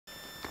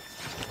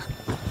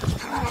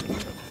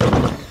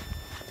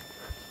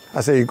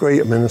That's how you greet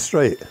them in the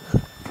street.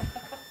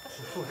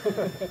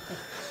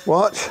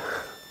 Watch.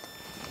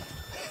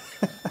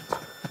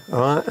 All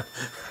right.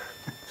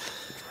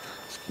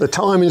 The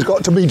timing's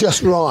got to be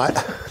just right,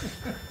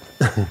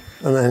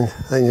 and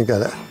then you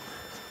get it.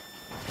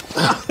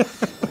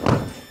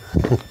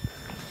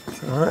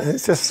 All right.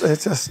 It's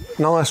just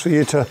nice for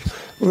you to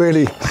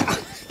really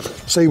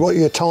see what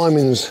your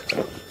timing's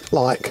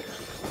like.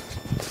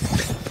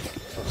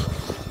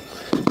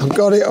 I've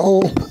got it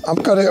all.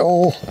 I've got it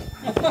all.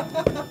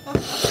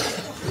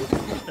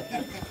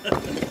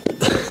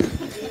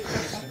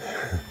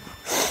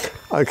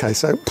 Okay,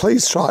 so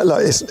please try it.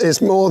 Look,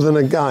 it's more than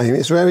a game.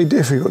 It's very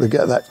difficult to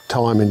get that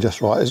timing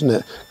just right, isn't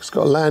it? It's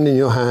got to land in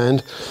your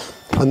hand,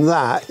 and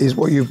that is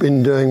what you've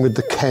been doing with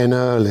the Ken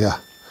earlier.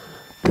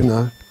 You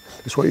know,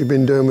 it's what you've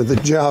been doing with the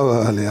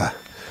Joe earlier.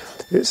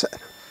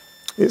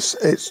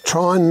 It's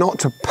trying not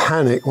to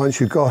panic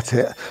once you got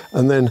it,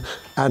 and then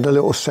add a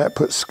little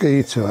separate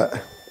ski to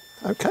it.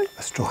 Okay,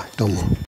 let's try. Done.